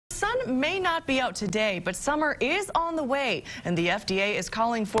sun may not be out today, but summer is on the way, and the FDA is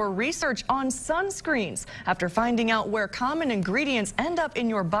calling for research on sunscreens after finding out where common ingredients end up in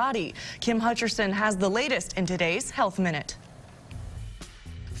your body. Kim Hutcherson has the latest in today's Health Minute.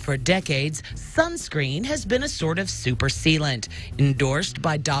 For decades, sunscreen has been a sort of super sealant, endorsed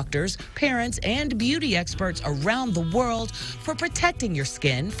by doctors, parents, and beauty experts around the world for protecting your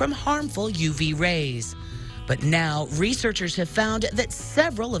skin from harmful UV rays. But now, researchers have found that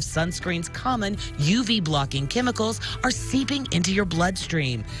several of sunscreen's common UV-blocking chemicals are seeping into your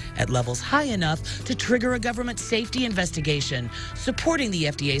bloodstream at levels high enough to trigger a government safety investigation, supporting the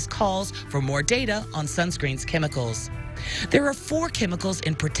FDA's calls for more data on sunscreen's chemicals. There are 4 chemicals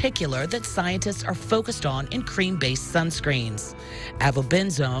in particular that scientists are focused on in cream-based sunscreens: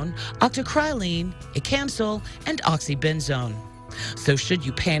 avobenzone, octocrylene, ecamsyl, and oxybenzone. So should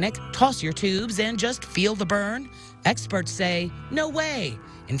you panic, toss your tubes, and just feel the burn? Experts say, no way.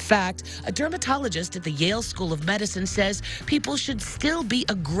 In fact, a dermatologist at the Yale School of Medicine says people should still be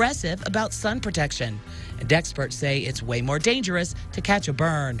aggressive about sun protection. And experts say it's way more dangerous to catch a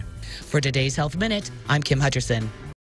burn. For today's Health Minute, I'm Kim Hutcherson.